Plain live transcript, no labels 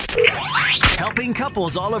helping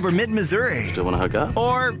couples all over mid-Missouri. Still want to hook up?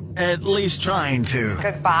 Or at least trying to.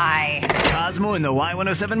 Goodbye. Cosmo and the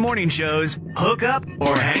Y107 Morning Show's Hook Up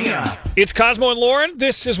or Hang Up. It's Cosmo and Lauren.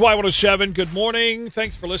 This is Y107. Good morning.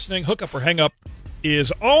 Thanks for listening. Hook Up or Hang Up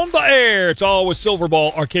is on the air. It's all with Silver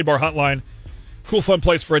Ball Arcade Bar Hotline. Cool, fun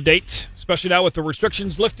place for a date, especially now with the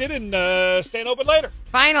restrictions lifted and staying open later.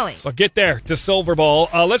 Finally. So get there to Silver Ball.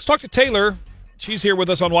 Let's talk to Taylor. She's here with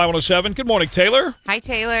us on Y107. Good morning, Taylor. Hi,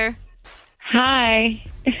 Taylor. Hi.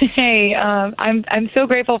 Hey, I'm so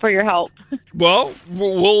grateful for your help. Well,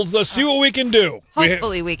 we'll see what we can do.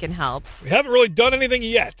 Hopefully we can help. We haven't really done anything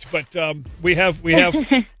yet, but we have we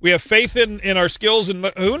have faith in our skills, and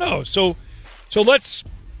who knows. So let's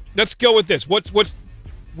go with this. What's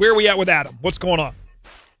where are we at with Adam? What's going on?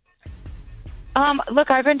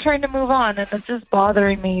 Look, I've been trying to move on, and it's just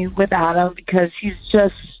bothering me with Adam because he's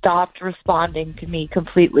just stopped responding to me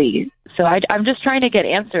completely. So I'm just trying to get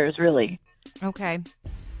answers, really. Okay.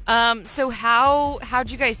 So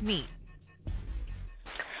how'd you guys meet?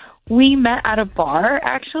 We met at a bar,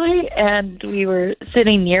 actually, and we were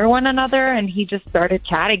sitting near one another, and he just started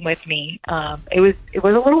chatting with me. It was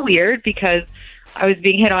a little weird because I was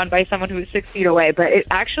being hit on by someone who was 6 feet away, but it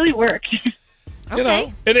actually worked. Okay. You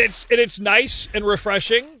know, and it's nice and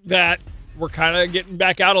refreshing that we're kind of getting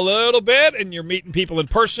back out a little bit, and you're meeting people in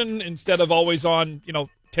person instead of always on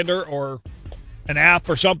Tinder or an app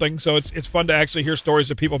or something. So it's fun to actually hear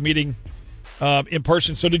stories of people meeting in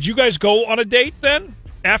person. So did you guys go on a date then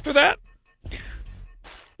after that?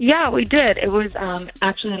 Yeah, we did. It was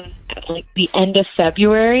actually like the end of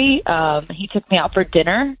February. He took me out for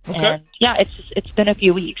dinner. Okay. And yeah, it's been a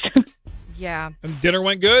few weeks. Yeah. And dinner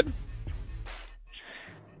went good?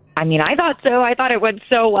 I mean, I thought so. I thought it went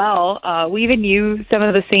so well. We even knew some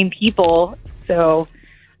of the same people. So,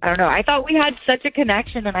 I don't know. I thought we had such a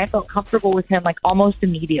connection, and I felt comfortable with him, like, almost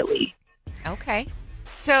immediately. Okay.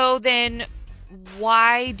 So then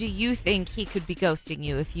why do you think he could be ghosting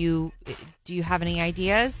you? Do you have any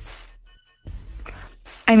ideas?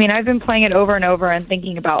 I mean, I've been playing it over and over and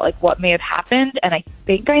thinking about, like, what may have happened, and I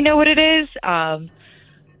think I know what it is.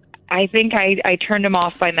 I think I turned him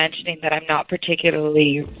off by mentioning that I'm not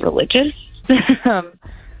particularly religious.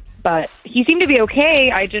 But he seemed to be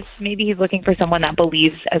okay. Maybe he's looking for someone that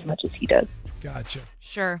believes as much as he does. Gotcha.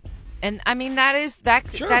 Sure. And I mean that is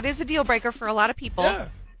a deal breaker for a lot of people. Yeah.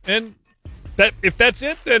 And if that's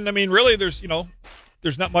it, then I mean really there's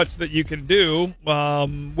not much that you can do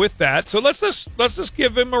with that. So let's just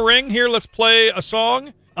give him a ring here. Let's play a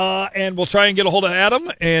song. And we'll try and get a hold of Adam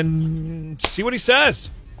and see what he says.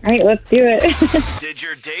 All right, let's do it. Did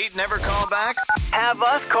your date never call back? Have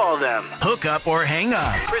us call them. Hook Up or Hang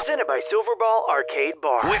Up. Presented by Silverball Arcade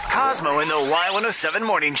Bar. With Cosmo and the Y107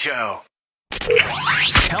 Morning Show.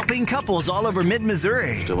 Helping couples all over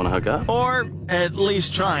mid-Missouri. Still want to hook up? Or at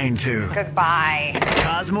least trying to. Goodbye.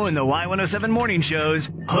 Cosmo and the Y107 Morning Show's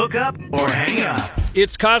Hook Up or Hang Up.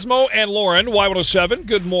 It's Cosmo and Lauren, Y107.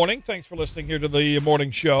 Good morning. Thanks for listening here to the morning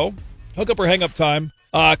show. Hook up or hang up time.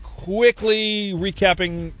 Quickly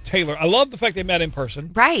recapping Taylor. I love the fact they met in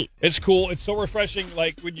person. Right. It's cool. It's so refreshing,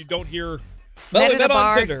 like when you don't hear, Met we at met a on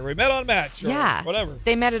bar. Tinder, we met on Match, or Yeah. whatever.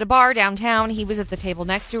 They met at a bar downtown. He was at the table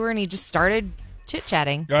next to her, and he just started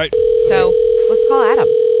chit-chatting. Right. So let's call Adam.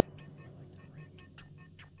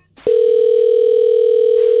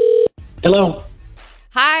 Hello.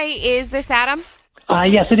 Hi, is this Adam?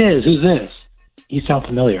 Yes, it is. Who's this? You sound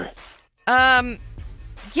familiar.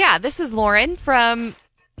 Yeah, this is Lauren from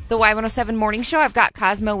the Y107 Morning Show. I've got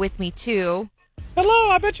Cosmo with me, too. Hello,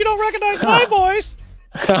 I bet you don't recognize my voice.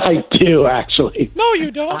 I do, actually. No, you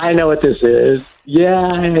don't. I know what this is.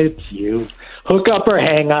 Yeah, it's you. Hook up or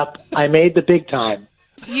hang up. I made the big time.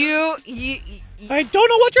 You I don't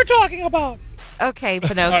know what you're talking about. okay,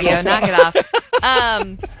 Pinocchio, knock it off.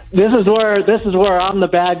 This is where I'm the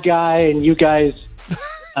bad guy and you guys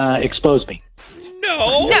expose me.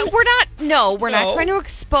 No. No, we're not. No, we're No. not trying to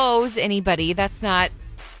expose anybody. That's not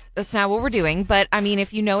what we're doing. But I mean,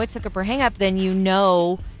 if you know it's hook up or hang up, then you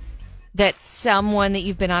know that someone that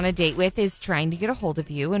you've been on a date with is trying to get a hold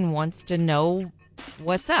of you and wants to know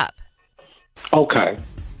what's up. Okay.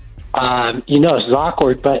 This is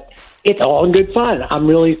awkward, but it's all in good fun. I'm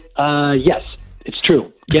really, yes, it's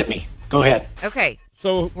true. Get me. Go ahead. Okay,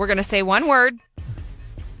 So we're gonna say one word.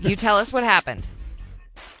 You tell us what happened.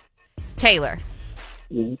 Taylor.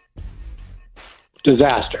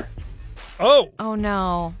 Disaster. oh, Oh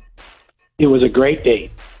no. It was a great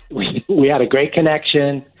date. We had a great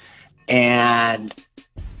connection, and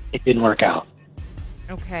it didn't work out.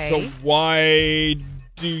 so Okay. why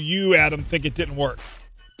do you, Adam, think it didn't work?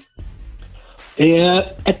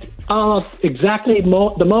 Yeah, exactly.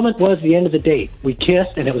 The moment was the end of the date. We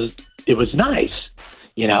kissed, and it was nice,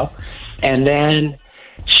 you know. And then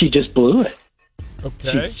she just blew it.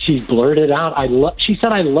 Okay. She blurted out, she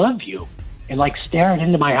said, "I love you," and like stared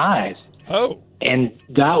into my eyes. Oh. And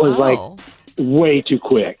that was like way too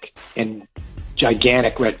quick and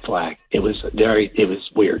gigantic red flag. It was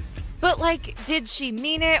weird. But, like, did she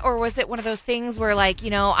mean it, or was it one of those things where, like, you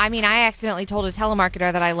know, I mean, I accidentally told a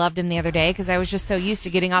telemarketer that I loved him the other day because I was just so used to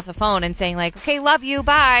getting off the phone and saying, like, okay, love you,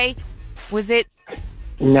 bye. Was it?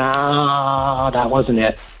 No, that wasn't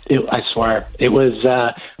it. I swear. It was,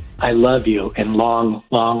 I love you, and long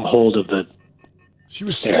hold of the... She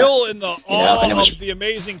was still in the awe of the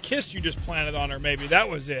amazing kiss you just planted on her, maybe. That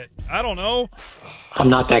was it. I don't know. I'm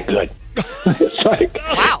not that good. It's like,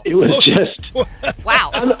 wow. It was just...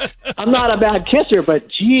 Wow. I'm not a bad kisser, but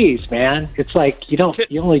geez, man. It's like you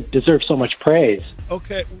only deserve so much praise.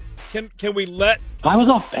 Okay. Can we let... I was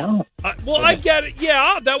off balance. I get it.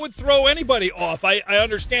 Yeah, that would throw anybody off. I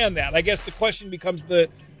understand that. I guess the question becomes the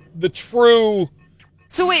true...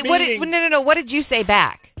 So wait, no. What did you say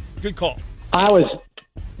back? Good call. I was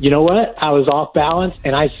off balance,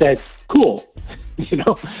 and I said, cool, you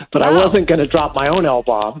know, but I wasn't going to drop my own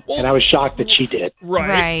L-bomb, and I was shocked that she did.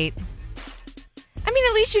 Right. I mean,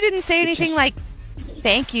 at least you didn't say anything like,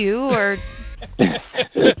 thank you, or...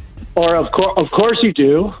 Or, of course you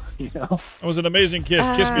do, you know. It was an amazing kiss.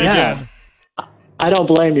 Kiss me again. I don't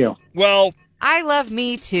blame you. Well... I love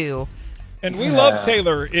me, too. And we love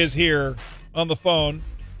Taylor is here on the phone.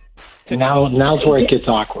 Now's where it gets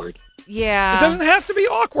awkward. Yeah. It doesn't have to be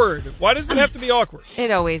awkward. Why does it have to be awkward?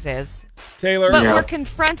 It always is. Taylor. But we're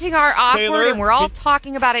confronting our awkward, and we're all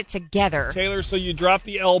talking about it together. Taylor, so you dropped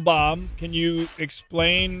the L-bomb. Can you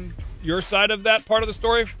explain your side of that part of the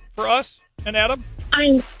story for us and Adam?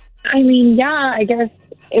 I mean, yeah, I guess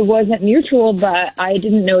it wasn't mutual, but I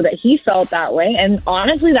didn't know that he felt that way. And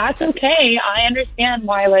honestly, that's okay. I understand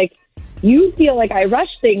why, like, you feel like I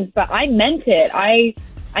rushed things, but I meant it. I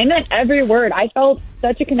meant every word. I felt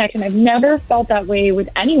such a connection. I've never felt that way with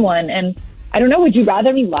anyone. And I don't know, would you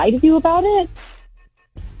rather me lie to you about it?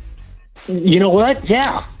 You know what?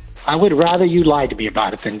 Yeah. I would rather you lie to me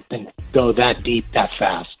about it than go that deep that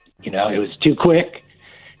fast. You know, it was too quick,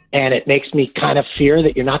 and it makes me kind of fear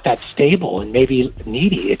that you're not that stable and maybe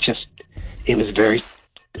needy. It was very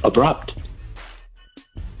abrupt.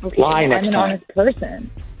 Okay, lie next I'm an time. honest person.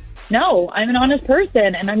 No, I'm an honest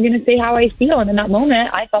person, and I'm going to say how I feel. And in that moment,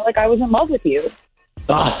 I felt like I was in love with you.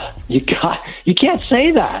 You can't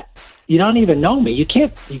say that. You don't even know me. You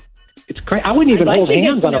can't. It's crazy. I wouldn't even hold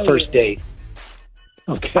hands on a first date.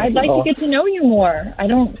 Okay. I'd like to get to know you more.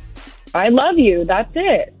 I love you. That's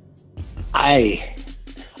it.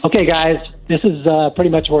 Okay, guys. This is pretty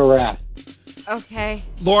much where we're at. Okay.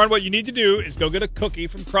 Lauren, what you need to do is go get a cookie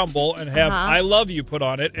from Crumble and have I love you put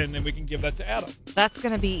on it, and then we can give that to Adam. That's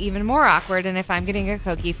going to be even more awkward, and if I'm getting a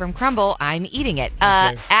cookie from Crumble, I'm eating it.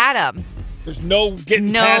 Okay. Adam. There's no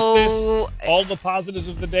getting past this. All the positives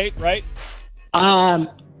of the date, right?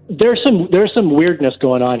 There's some weirdness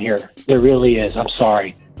going on here. There really is. I'm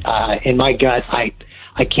sorry. In my gut, I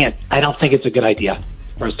can't. I don't think it's a good idea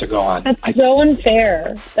for us to go on. That's so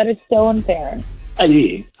unfair. That is so unfair. I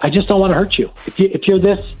just don't want to hurt you. If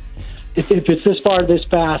it's this far, this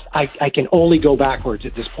fast, I can only go backwards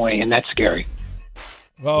at this point, and that's scary.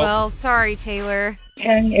 Well, sorry, Taylor.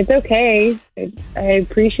 And it's okay. I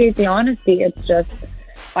appreciate the honesty. It's just,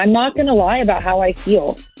 I'm not going to lie about how I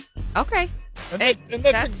feel. Okay. And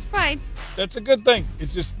that's fine. That's a good thing.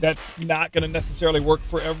 It's just that's not going to necessarily work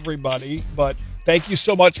for everybody. But thank you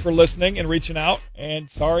so much for listening and reaching out. And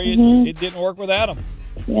sorry it didn't work with Adam.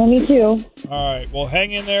 Yeah, me too. All right. Well,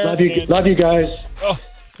 hang in there. Love you guys. Oh.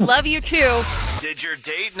 Love you too. Did your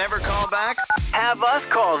date never call back? Have us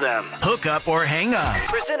call them. Hook up or hang up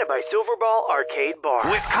Presented by Silverball Arcade Bar.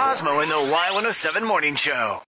 with Cosmo in the Y107 Morning Show.